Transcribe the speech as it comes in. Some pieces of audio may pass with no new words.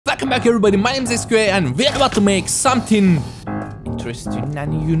Welcome back everybody, my name is SQA and we're about to make something interesting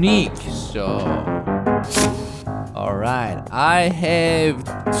and unique. So, alright, I have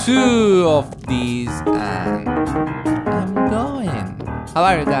 2 of these and I'm going. How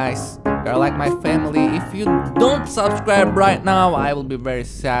are you guys? You're like my family. If you don't subscribe right now, I will be very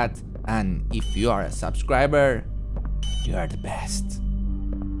sad. And if you are a subscriber, you are the best.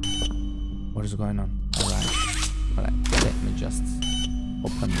 What is going on? Alright, let me just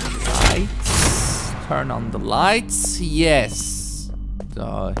open the lights. Turn on the lights. Yes.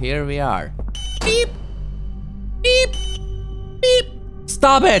 So here we are. Beep. Beep. Beep.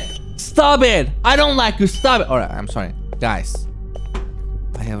 Stop it. Stop it. I don't like you. Stop it. Alright, I'm sorry. Guys,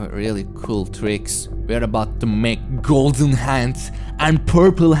 I have really cool tricks. We're about to make golden hands and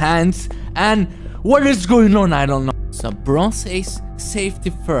purple hands. And what is going on? I don't know. So bronze says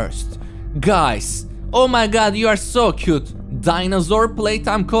safety first. Guys, oh my god, you are so cute. Dinosaur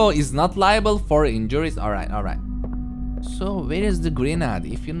Playtime Co. is not liable for injuries. Alright. So where is the green hand?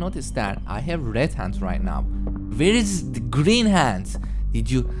 If you notice that, I have red hands right now. Where is the green hand?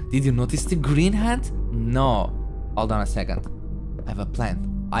 Did you notice the green hand? No. Hold on a second. I have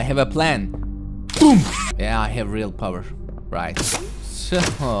a plan. Boom! Yeah, I have real power. Right.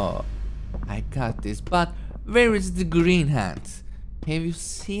 So I got this. But where is the green hand? Have you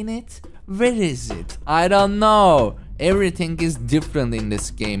seen it? Where is it? I don't know. Everything is different in this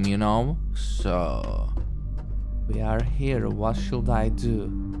game, you know? So we are here. What should I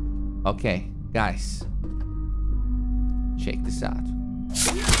do? Okay, guys. Check this out.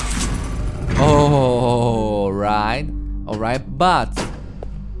 Alright. But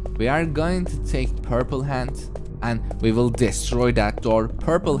we are going to take purple hand and we will destroy that door.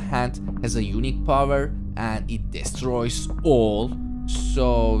 Purple hand has a unique power and it destroys all.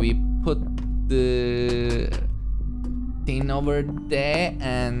 So we put the thing over there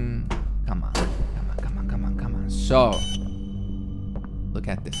and come on. So look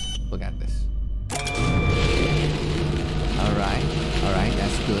at this. Alright,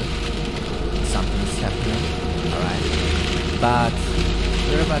 that's good. Something's happening. Alright, but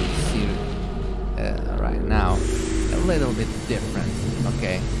we're about to see right now a little bit different,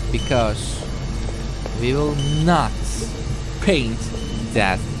 okay? Because we will not paint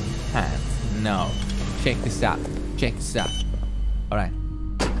that hand. No. Check this out. Alright.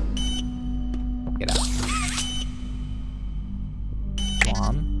 Get out.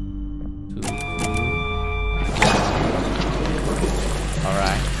 1, 2, 3.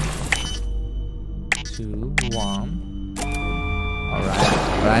 Alright. 2, 1.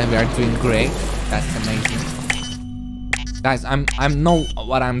 Alright, we are doing great. That's amazing. Guys, I know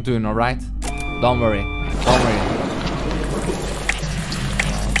what I'm doing, alright? Don't worry.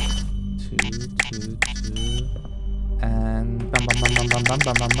 And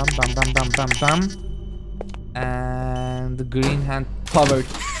bam. And the green hand powered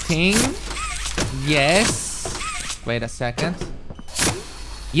thing. Yes. Wait a second.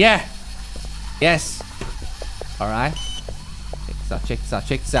 Yeah. Yes. Alright. Check this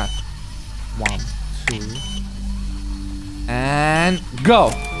out. 1, 2. And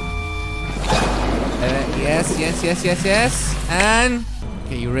go. Yes. And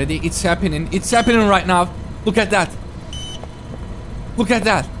okay, you ready? It's happening right now. Look at that.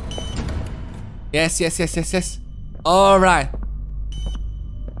 Yes. Alright.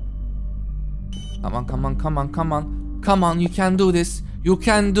 Come on, you can do this.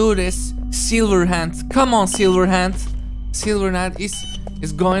 Silver hand. Come on, silver hand. Silver hand is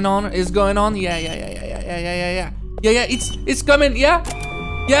going on. Yeah. It's coming. Yeah.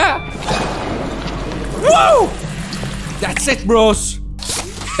 Woo! That's it, bros.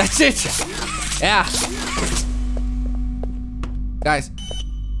 That's it. Yeah. Guys,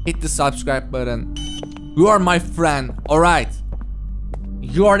 hit the subscribe button. You are my friend, alright?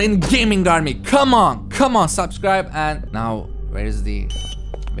 You are in gaming army. Come on, subscribe. And now, where is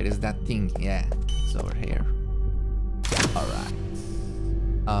that thing? Yeah, it's over here.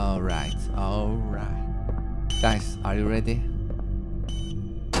 Alright. Guys, are you ready?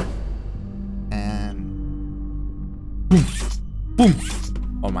 And boom.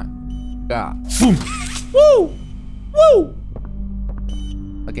 Oh my god. Boom. Woo!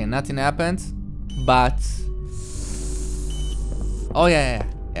 Okay, nothing happened, but oh yeah.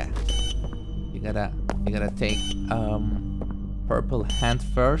 You gotta take purple hand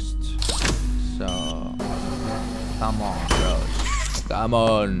first. So come on, bros. Come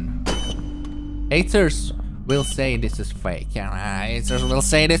on. Haters will say this is fake. Yeah, haters will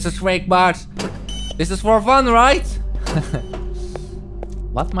say this is fake, but this is for fun, right?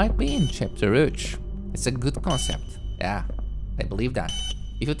 What might be in chapter Rouge? It's a good concept. Yeah, I believe that.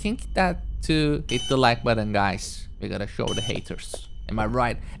 If you think that too, hit the like button, guys. We gotta show the haters. Am I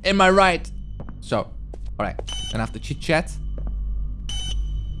right? Am I right? So, alright. Gonna have to chit chat.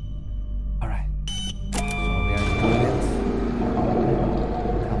 Alright. So we are doing it.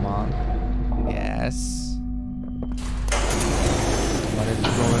 Come on. Yes. What is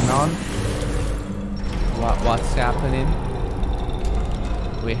going on? What's happening?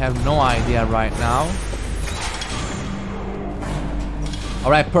 We have no idea right now.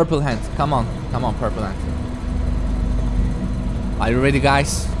 Alright, purple hand. Come on. Come on, purple hand. Are you ready,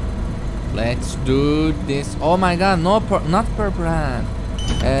 guys? Let's do this. Oh my god, no, not purple hand.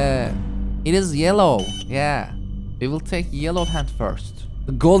 It is yellow. Yeah. We will take yellow hand first.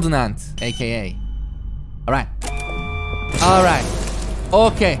 The golden hand, aka. Alright. Alright.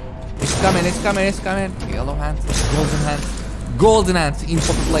 Okay. It's coming, it's coming, it's coming. Yellow hand, golden hand. Golden hand in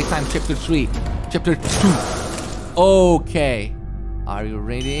Playtime Chapter 3. Chapter 2. Okay. Are you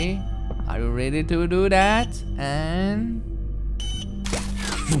ready? Are you ready to do that? And...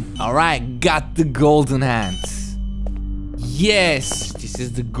 Alright, got the golden hand. Yes, this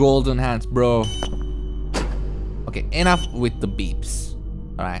is the golden hand, bro. Okay, enough with the beeps.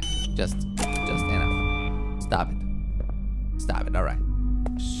 Alright, just enough. Stop it. Stop it, alright.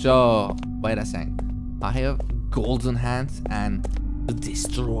 So, wait a second. I have golden hand and the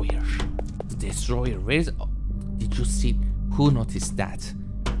destroyer. The destroyer, where is... Oh, did you see? Who noticed that?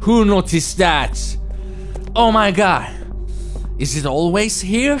 Who noticed that? Oh my god. Is it always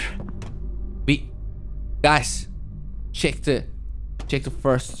here? Guys, check the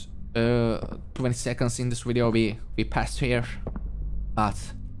first 20 seconds in this video we passed here. But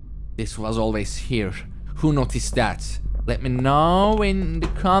this was always here. Who noticed that? Let me know in the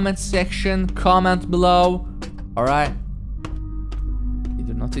comment section. Comment below. Alright. Did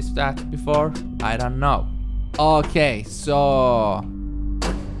you notice that before? I don't know. Okay, so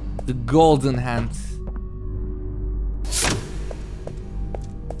the golden hand.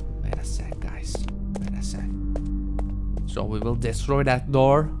 Wait a sec, guys. Wait a sec. So we will destroy that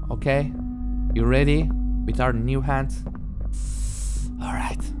door, okay? You ready? With our new hand.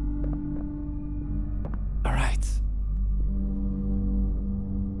 Alright. Alright.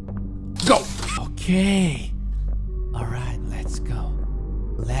 Go! Okay. Alright, let's go.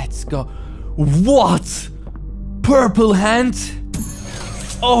 Let's go. What? Purple hand?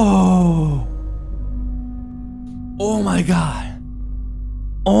 Oh! Oh my god!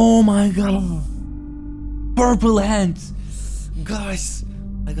 Oh my god! Purple hand! Guys,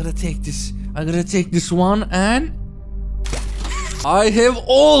 I gotta take this. I gotta take this one and... I have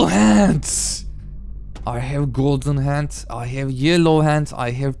all hands! I have golden hands, I have yellow hands, I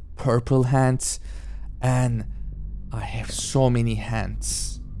have purple hands, and I have so many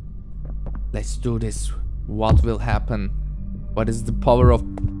hands. Let's do this. What will happen? What is the power of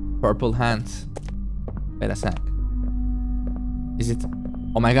purple hands? Wait a sec. Is it?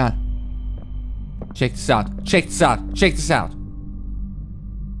 Oh my god. Check this out. Check this out. Check this out.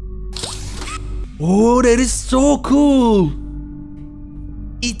 Oh, that is so cool.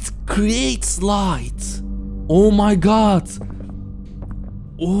 It creates light. Oh my god.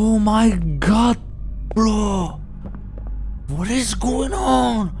 Oh my god, bro. What is going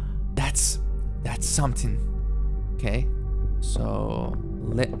on? That's something. Okay. So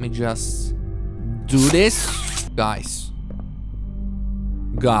let me just do this. Guys.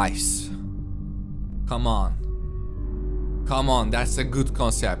 Guys. Come on. Come on, that's a good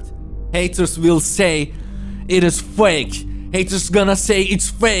concept. Haters will say it is fake. Haters gonna say it's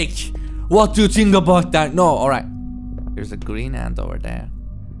fake. What do you think about that? No, alright. There's a green hand over there.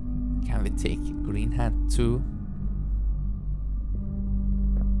 Can we take green hand too?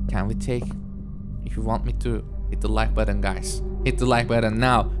 Can we take? If you want me to, hit the like button, guys. Hit the like button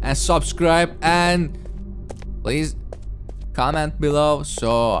now and subscribe, and please comment below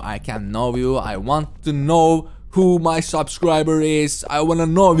so I can know you. I want to know who my subscriber is. I want to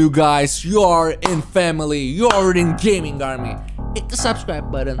know you guys. You're in family. You're in gaming army. Hit the subscribe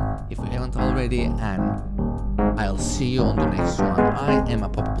button if you haven't already, and I'll see you on the next one. I am a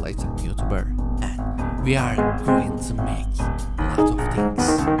Playtime YouTuber, and we are going to make